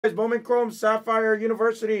Bowman Chrome, Sapphire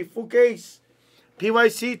University, full case,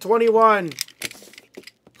 PYC 21.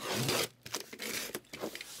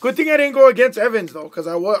 Good thing I didn't go against Evans though, because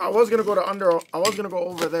I was gonna go to under. I was gonna go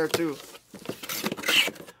over there too.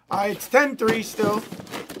 It's 10-3 still.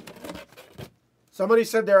 Somebody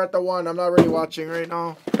said they're at the 1. I'm not really watching right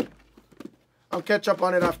now. I'll catch up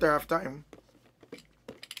on it after halftime.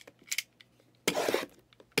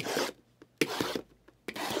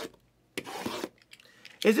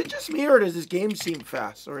 Is it just me, or does this game seem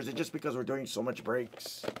fast? Or is it just because we're doing so much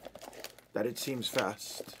breaks that it seems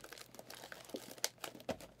fast?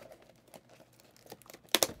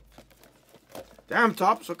 Damn,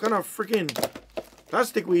 Tops, what kind of freaking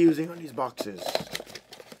plastic we using on these boxes?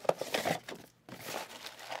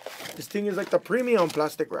 This thing is like the premium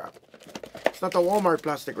plastic wrap. It's not the Walmart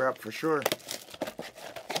plastic wrap for sure.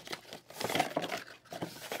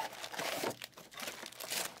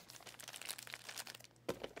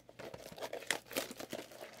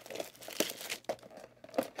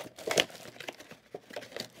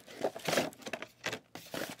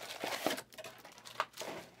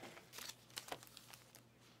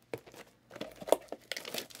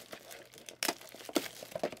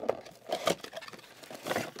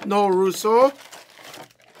 No, Russo.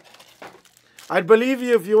 I'd believe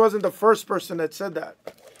you if you wasn't the first person that said that.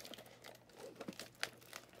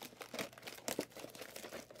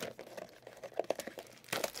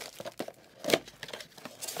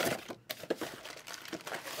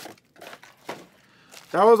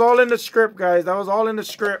 That was all in the script, guys. That was all in the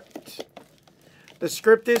script. The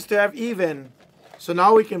script is to have even. So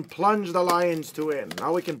now we can plunge the Lions to win.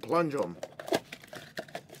 Now we can plunge them.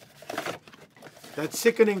 That's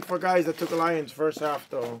sickening for guys that took the Lions first half,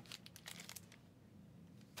 though.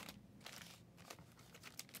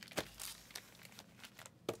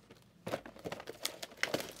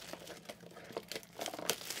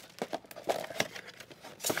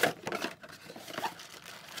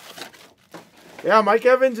 Yeah, Mike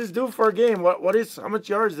Evans is due for a game. How much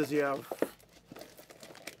yards does he have?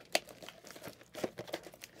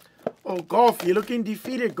 Oh, Golf, you're looking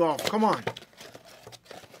defeated, Golf. Come on.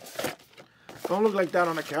 Don't look like that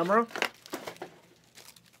on the camera.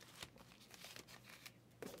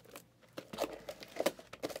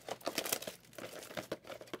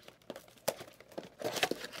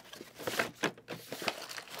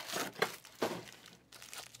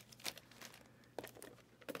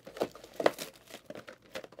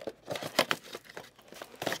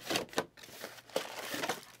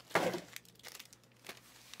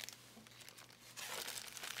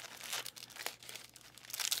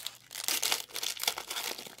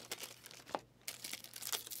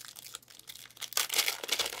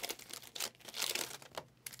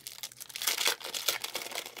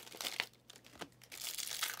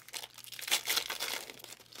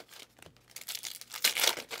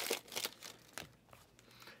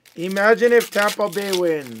 Imagine if Tampa Bay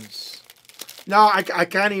wins. No, I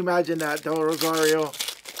can't imagine that, though, Rosario.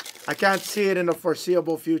 I can't see it in the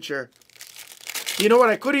foreseeable future. You know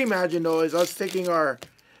what I could imagine, though, is us taking our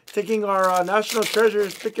National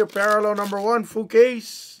Treasures, pick your parallel #1, full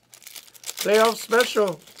case. Playoff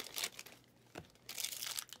special.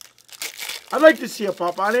 I'd like to see a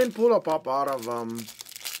pop. I didn't pull a pop out of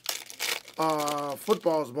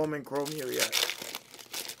football's Bowman Chrome here yet.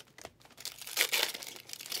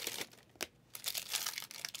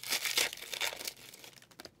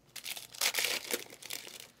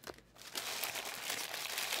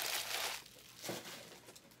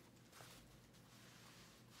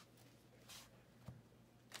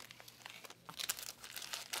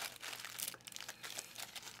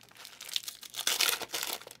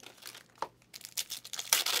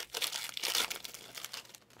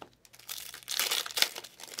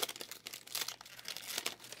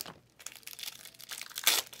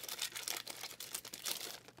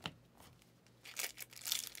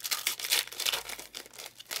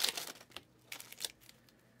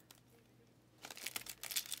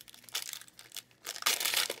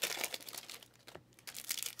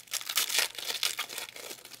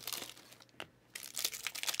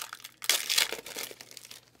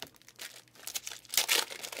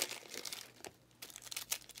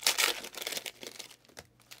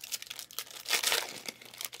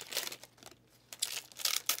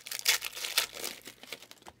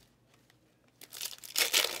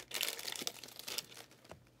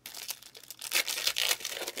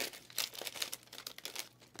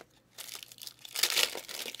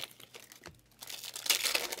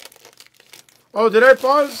 Oh, did I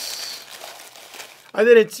pause? I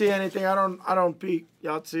didn't see anything. I don't peek.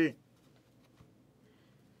 Y'all see.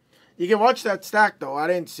 You can watch that stack though. I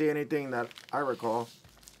didn't see anything that I recall.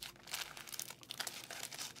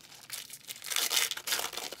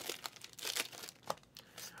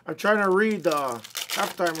 I'm trying to read the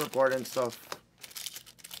halftime report and stuff.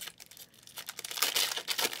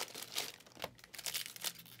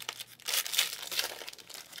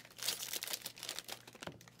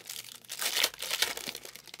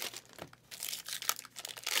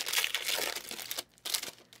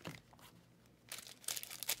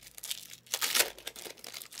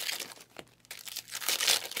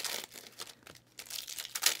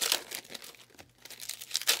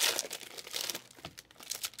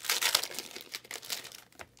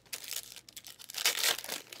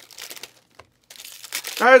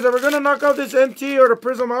 Guys, are we going to knock out this NT or the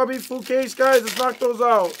Prism Hobby full case, guys? Let's knock those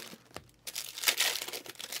out.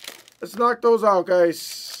 Let's knock those out,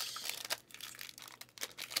 guys.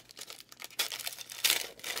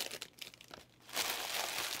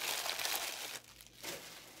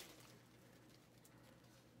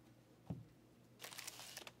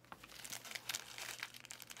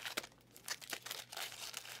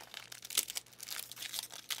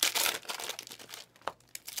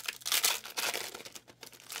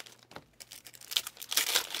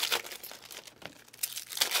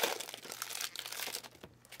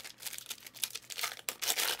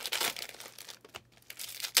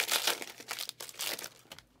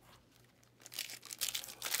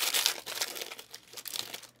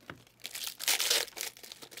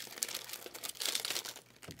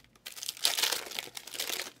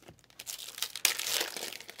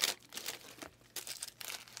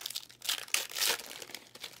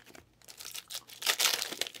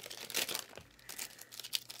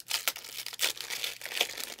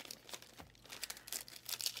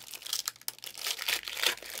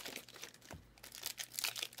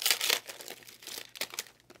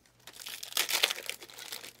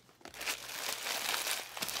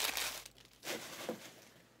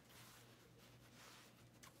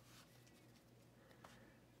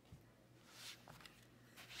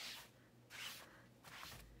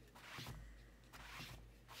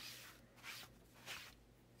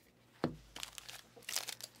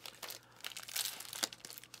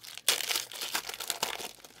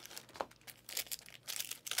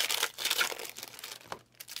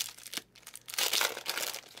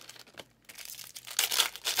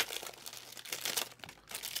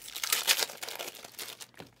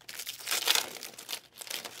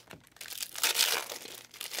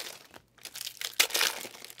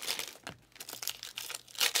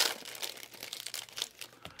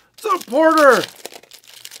 What's up, Porter?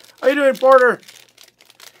 How you doing, Porter?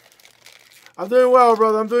 I'm doing well,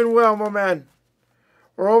 brother. I'm doing well, my man.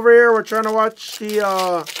 We're over here. We're trying to watch the,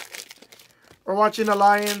 we're watching the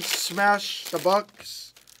Lions smash the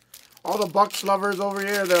Bucks. All the Bucks lovers over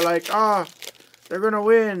here, they're like, they're going to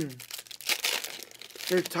win.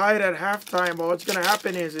 They're tied at halftime, but what's going to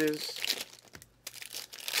happen is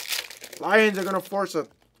Lions are going to force a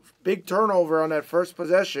big turnover on that first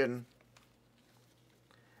possession.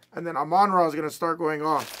 And then Amon-Ra is going to start going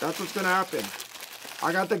off. That's what's going to happen.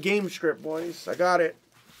 I got the game script, boys. I got it.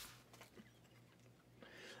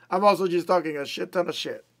 I'm also just talking a shit ton of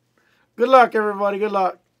shit. Good luck, everybody. Good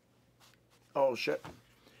luck. Oh, shit.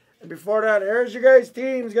 And before that, here's your guys'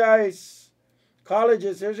 teams, guys.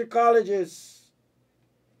 Colleges. Here's your colleges.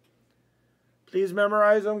 Please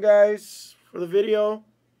memorize them, guys, for the video.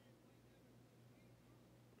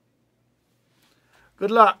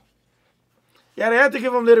 Good luck. Yeah, they had to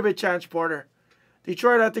give him a little bit of chance, Porter.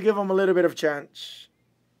 Detroit had to give him a little bit of chance.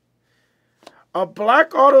 A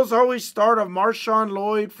black autos always start of Marshawn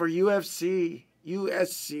Lloyd for UFC.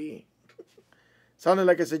 USC. Sounded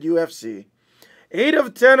like I said UFC. 8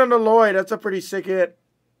 of 10 on the Lloyd. That's a pretty sick hit.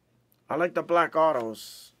 I like the black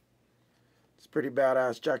autos. It's pretty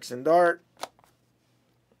badass. Jackson Dart.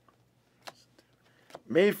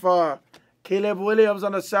 Mayfa. Caleb Williams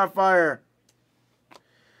on the Sapphire.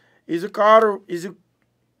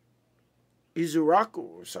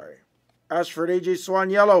 Izuraku, sorry. Ashford AJ Swan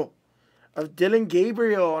yellow. Of Dylan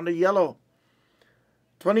Gabriel on the yellow.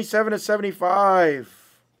 27 of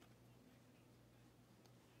 75.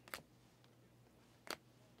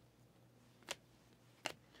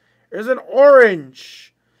 There's an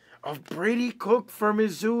orange of Brady Cook for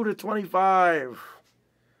Mizzou to 25.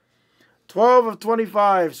 12 of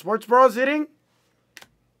 25. Sports Bros hitting.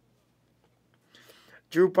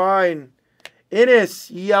 Drew Pine.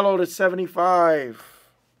 Innis, yellow to 75.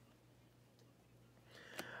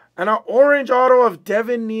 And an orange auto of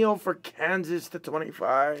Devin Neal for Kansas to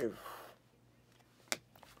 25.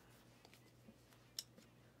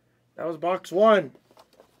 That was box 1.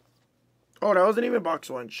 Oh, that wasn't even box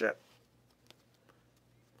 1. Shit.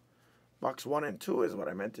 Box 1 and 2 is what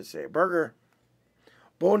I meant to say. Burger.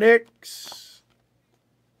 Bo Nix.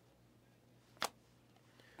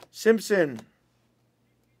 Simpson.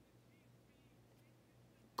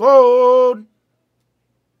 Gold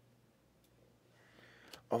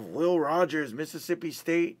of Will Rogers, Mississippi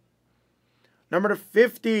State. Number to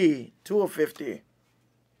 50. 2 of 50.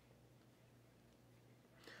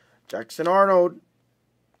 Jackson Arnold.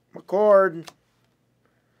 McCord.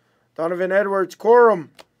 Donovan Edwards. Corum.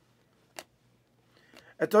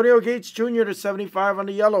 Antonio Gates Jr. to 75 on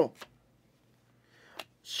the yellow.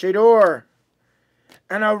 Shador.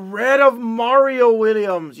 And a red of Mario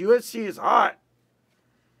Williams. USC is hot.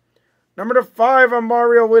 Number to 5 on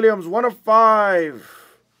Mario Williams. 1 of 5.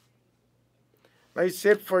 Nice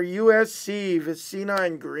hit for USC. Vicina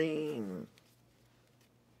and Green.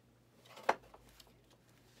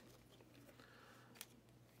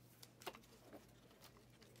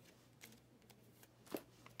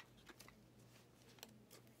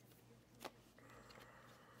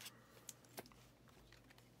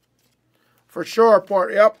 For sure,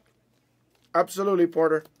 Porter. Yep. Absolutely,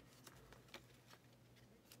 Porter.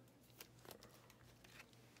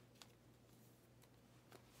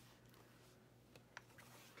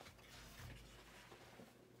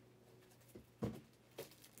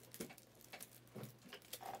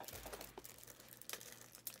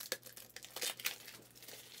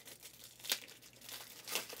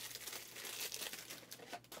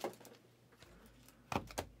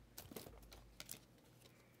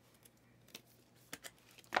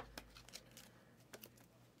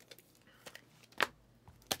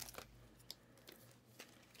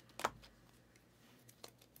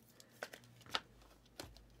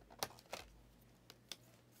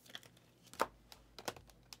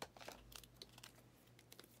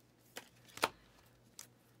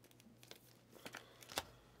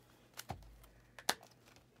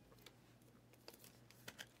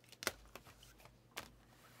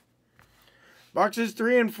 Boxes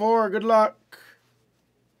 3 and 4. Good luck.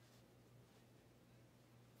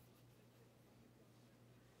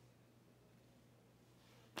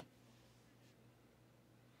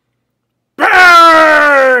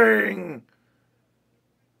 Bang!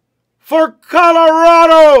 For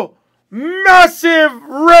Colorado, massive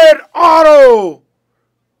red auto.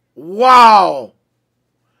 Wow.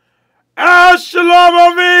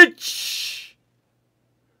 Ashlomovich.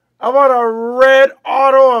 How about a red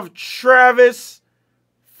auto of Travis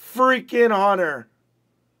freaking Hunter?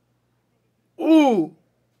 Ooh.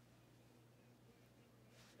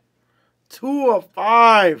 2 of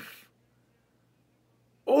 5.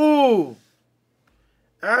 Ooh.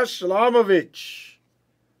 Ashlomovich.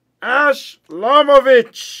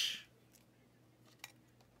 Ashlomovich.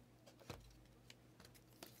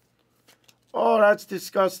 Oh, that's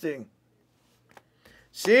disgusting.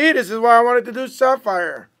 See, this is why I wanted to do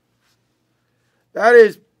Sapphire. That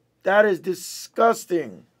is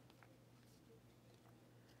disgusting.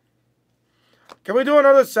 Can we do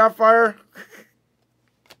another Sapphire?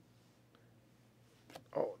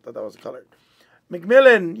 Oh, I thought that was colored.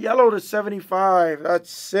 McMillan, yellow to 75. That's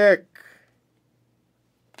sick.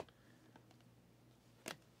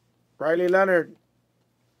 Riley Leonard.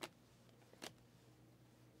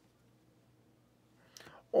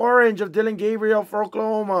 Orange of Dylan Gabriel for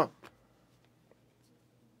Oklahoma.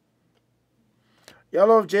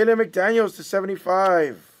 Yellow of Jalen McDaniels to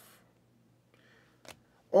 75.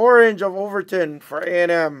 Orange of Overton for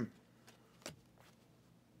A&M.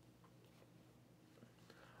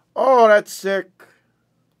 Oh, that's sick.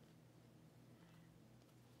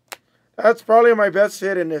 That's probably my best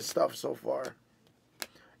hit in this stuff so far.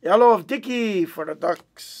 Yellow of Dickey for the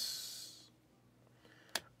Ducks.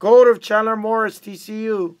 Gold of Chandler Morris,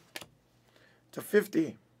 TCU to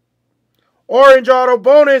 50. Orange auto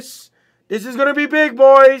bonus. This is going to be big,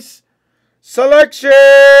 boys. Selections.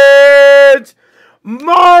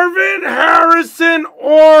 Marvin Harrison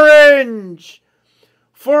orange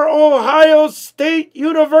for Ohio State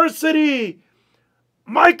University.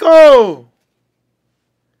 Michael.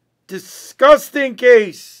 Disgusting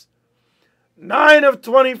case. 9 of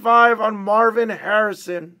 25 on Marvin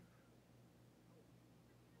Harrison.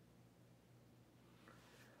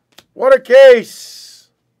 What a case.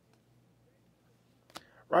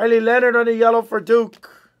 Riley Leonard on the yellow for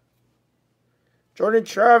Duke. Jordan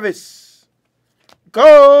Travis.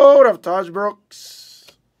 Gold of Taj Brooks.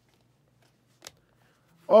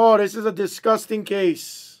 Oh, this is a disgusting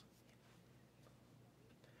case.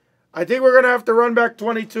 I think we're going to have to run back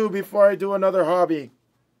 22 before I do another hobby.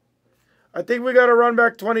 I think we got to run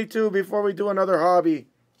back 22 before we do another hobby.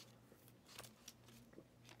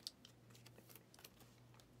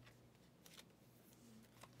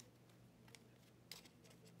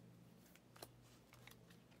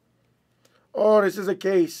 Oh, this is a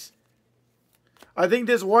case. I think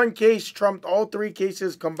this one case trumped all 3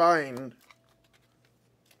 cases combined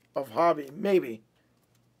of hobby. Maybe.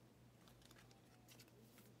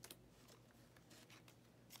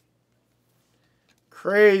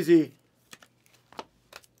 Crazy.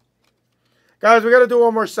 Guys, we got to do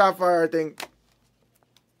one more Sapphire, I think.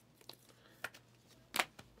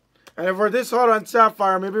 And if we're this hot on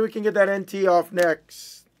Sapphire, maybe we can get that NT off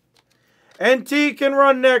next. NT can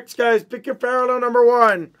run next, guys. Pick your parallel number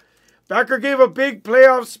 1. Backer gave a big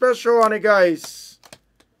playoff special on it, guys.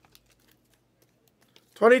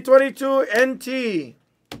 2022 NT.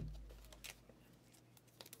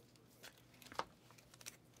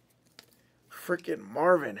 Freaking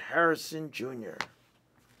Marvin Harrison Jr.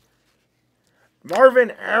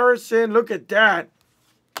 Marvin Harrison, look at that.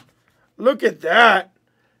 Look at that.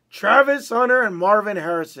 Travis Hunter and Marvin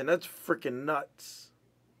Harrison. That's freaking nuts.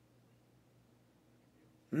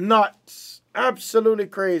 Nuts. Absolutely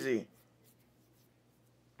crazy.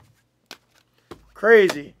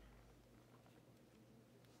 Crazy.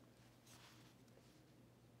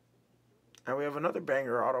 And we have another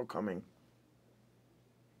banger auto coming.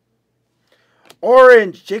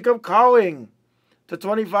 Orange, Jacob Cowing to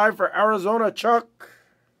 25 for Arizona, Chuck.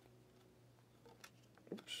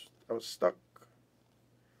 Oops, I was stuck.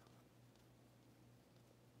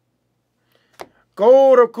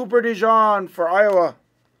 Gold of Cooper DeJean for Iowa.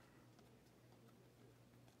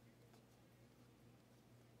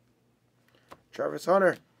 Travis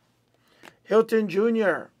Hunter. Hilton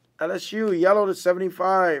Jr., LSU, yellow to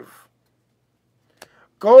 75.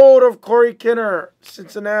 Gold of Corey Kinner,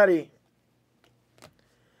 Cincinnati.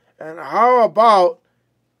 And how about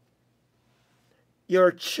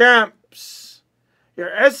your champs,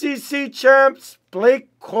 your SEC champs, Blake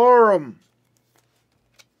Corum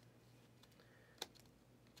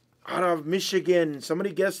out of Michigan.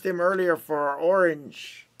 Somebody guessed him earlier for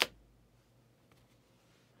orange.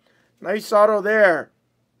 Nice auto there.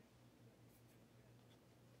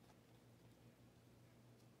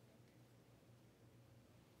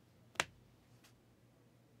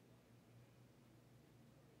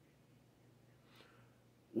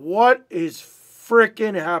 What is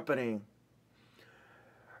freaking happening?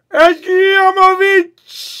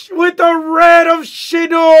 Esgiamovic with the red of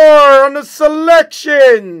Shedeur on the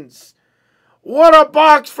selections. What a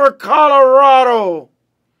box for Colorado.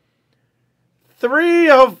 3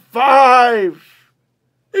 of 5.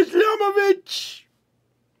 Islamovic.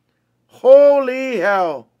 Holy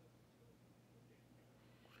hell.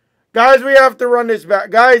 Guys, we have to run this back.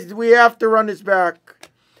 Guys, we have to run this back.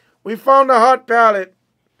 We found the hot palette.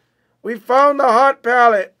 We found the hot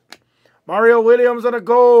palette. Mario Williams on a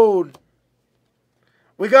gold.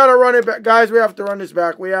 We got to run it back. Guys, we have to run this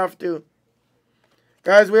back. We have to.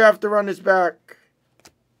 Guys, we have to run this back.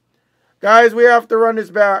 Guys, we have to run this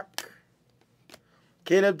back.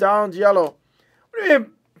 Caleb Downs, yellow. What do you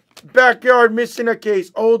mean? Backyard missing a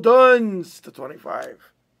case. Old Duns to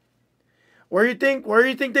 25. Where you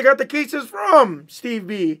think they got the cases from, Steve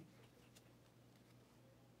B?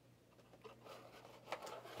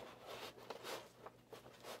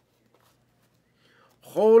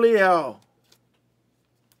 Holy hell.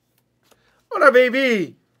 What a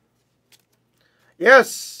baby.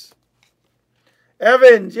 Yes.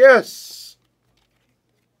 Evans, yes.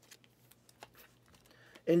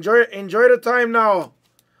 Enjoy the time now.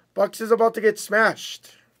 Bucks is about to get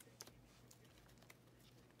smashed.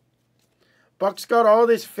 Bucks got all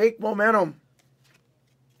this fake momentum.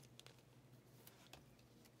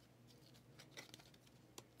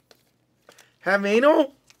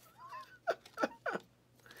 Hameno?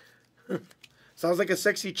 Sounds like a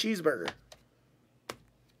sexy cheeseburger.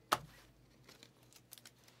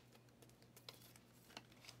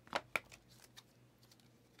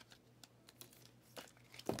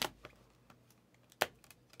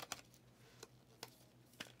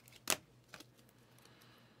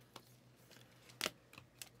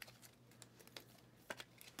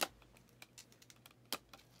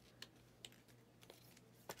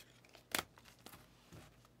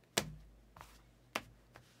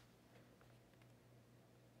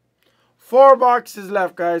 Four boxes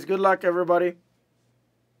left, guys. Good luck, everybody.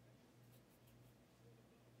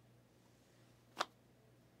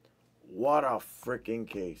 What a freaking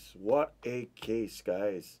case. What a case,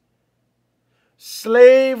 guys.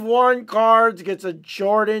 Slave 1 cards gets a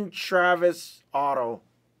Jordan Travis auto.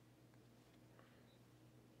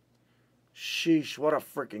 Sheesh, what a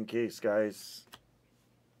freaking case, guys.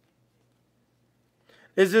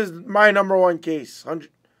 This is my number 1 case.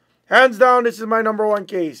 Hands down, this is my number 1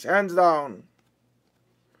 case. Hands down.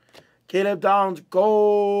 Caleb Downs,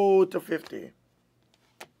 go to 50.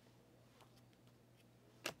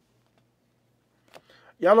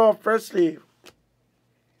 Yellow of Presley.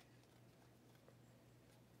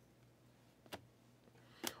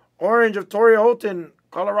 Orange of Torrey Holton,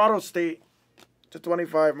 Colorado State,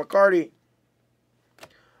 /25. McCarty.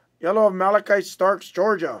 Yellow of Malachi Starks,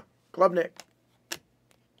 Georgia, Klubnik.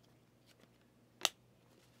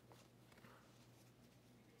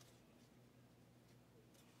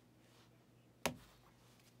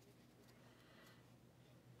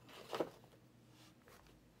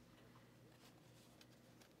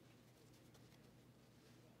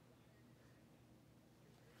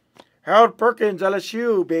 Harold Perkins,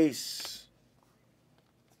 LSU, base.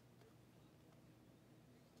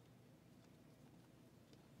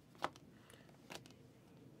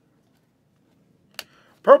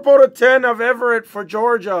 Purple /10 of Everett for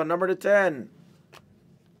Georgia, number /10.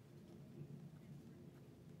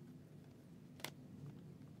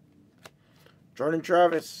 Jordan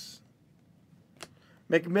Travis.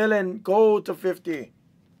 McMillan, gold /50.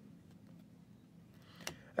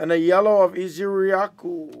 And a yellow of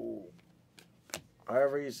Izuriaku.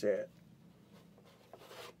 However you say it.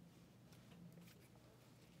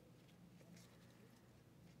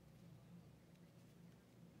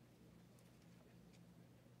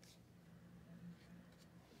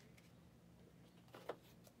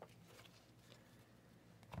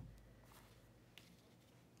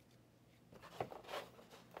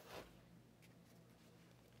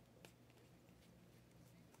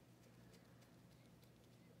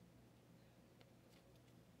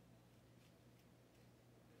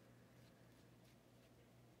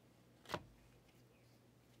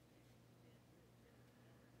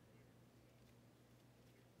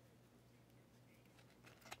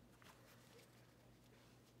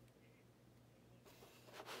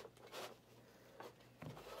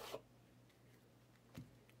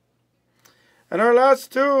 And our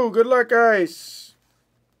last two. Good luck, guys.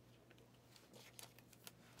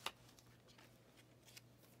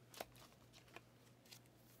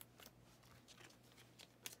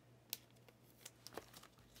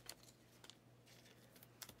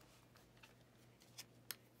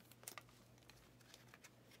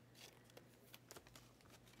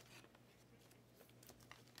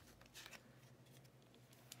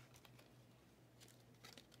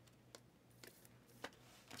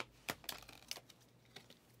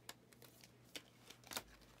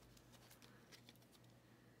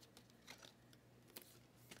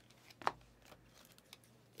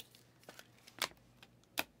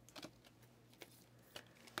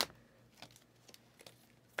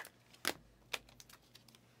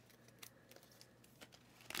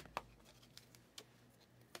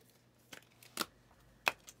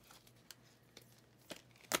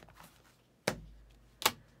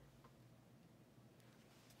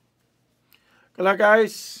 Good luck,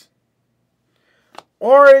 guys.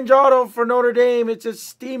 Orange auto for Notre Dame. It's a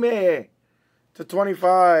Steamy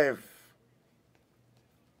 /25.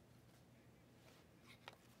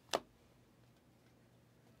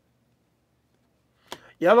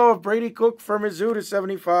 Yellow of Brady Cook for Mizzou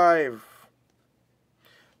 /75.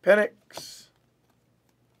 Penix.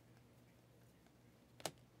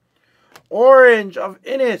 Orange of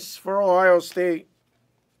Innis for Ohio State.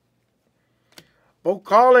 Bo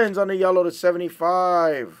Collins on the yellow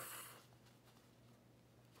 /75.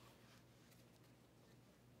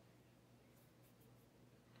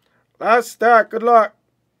 Last stack. Good luck.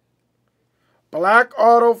 Black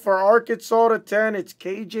auto for Arkansas /10. It's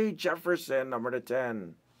KJ Jefferson, number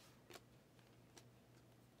 /10.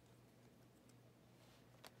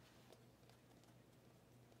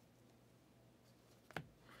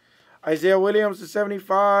 Isaiah Williams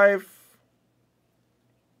 /75.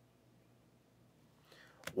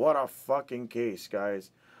 What a fucking case, guys.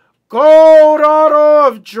 Gold auto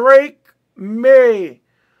of Drake May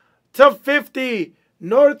 /50.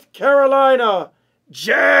 North Carolina.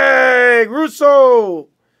 Jag Russo.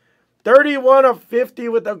 31 of 50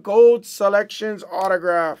 with the gold selections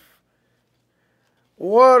autograph.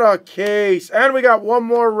 What a case. And we got one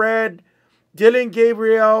more red. Dylan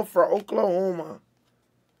Gabriel for Oklahoma.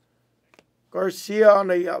 Garcia on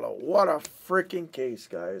the yellow. What a freaking case,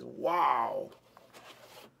 guys. Wow.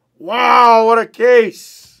 Wow, what a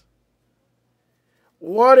case.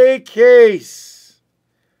 What a case.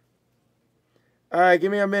 All right,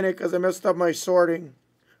 give me a minute because I messed up my sorting.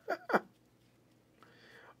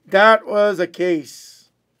 That was a case.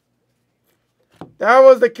 That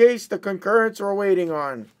was the case the concurrence were waiting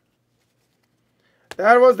on.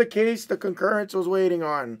 That was the case the concurrence was waiting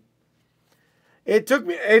on. It took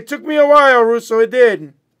me a while, Russo, it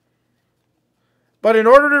did. But in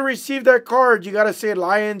order to receive that card, you got to say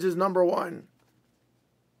Lions is number one.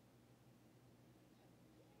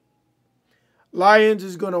 Lions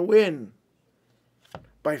is going to win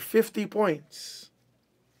by 50 points.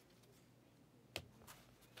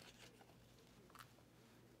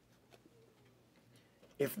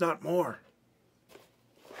 If not more.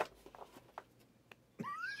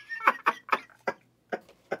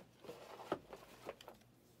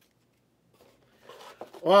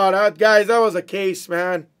 Wow, guys, that was a case,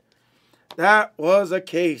 man. That was a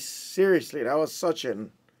case. Seriously, that was such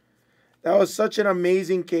an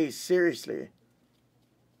amazing case. Seriously.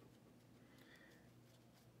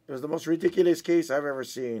 It was the most ridiculous case I've ever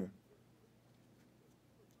seen.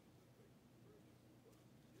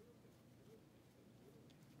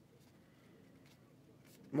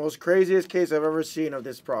 Most craziest case I've ever seen of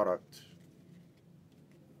this product.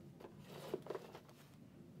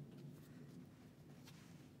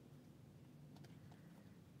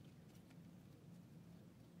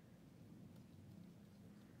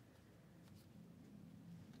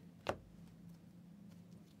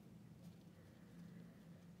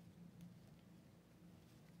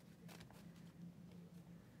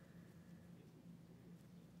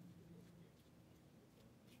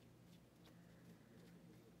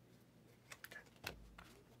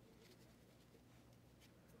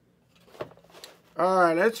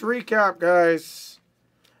 Alright, let's recap, guys.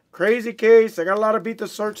 Crazy case. I got a lot of beat the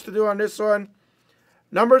search to do on this one.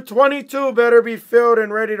 Number 22 better be filled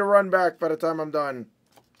and ready to run back by the time I'm done.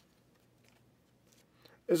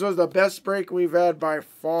 This was the best break we've had by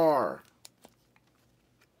far.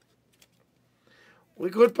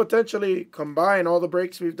 We could potentially combine all the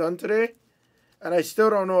breaks we've done today, and I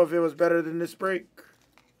still don't know if it was better than this break.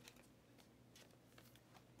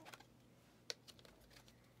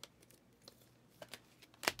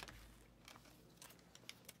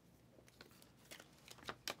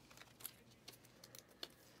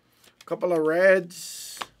 Couple of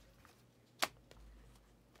reds.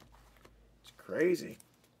 It's crazy.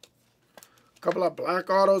 Couple of black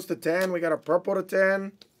autos to 10. We got a purple to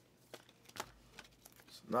 10.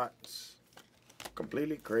 It's nuts.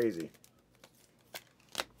 Completely crazy.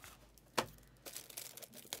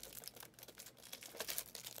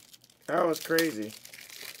 That was crazy.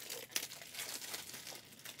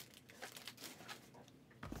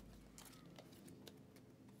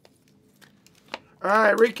 All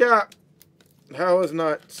right, recap. That was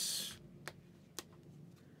nuts.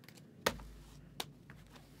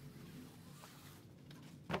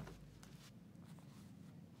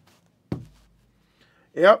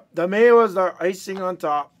 Yep, the May was the icing on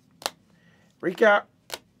top. Recap.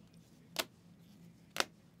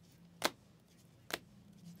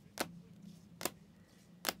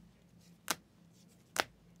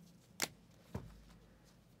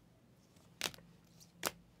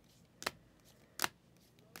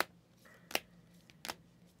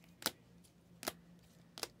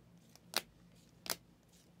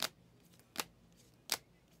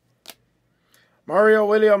 Mario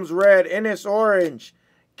Williams red, Ennis orange,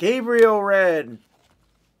 Gabriel red.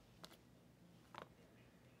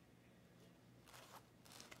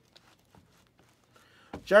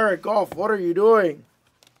 Jared Goff, what are you doing?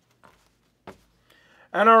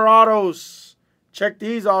 And our autos. Check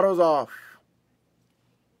these autos off.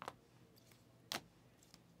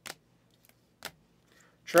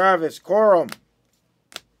 Travis Corum.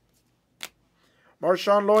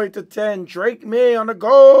 Marshawn Lloyd to 10. Drake May on the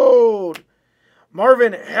gold.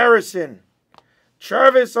 Marvin Harrison.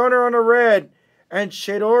 Travis Hunter on the red. And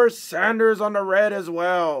Shedeur Sanders on the red as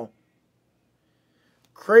well.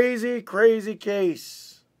 Crazy, crazy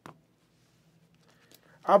case.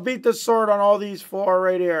 I'll beat the sword on all these four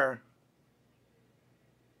right here.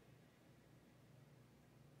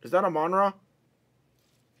 Is that a Monra?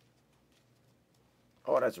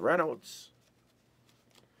 Oh, that's Reynolds.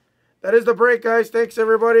 That is the break, guys. Thanks,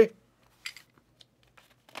 everybody.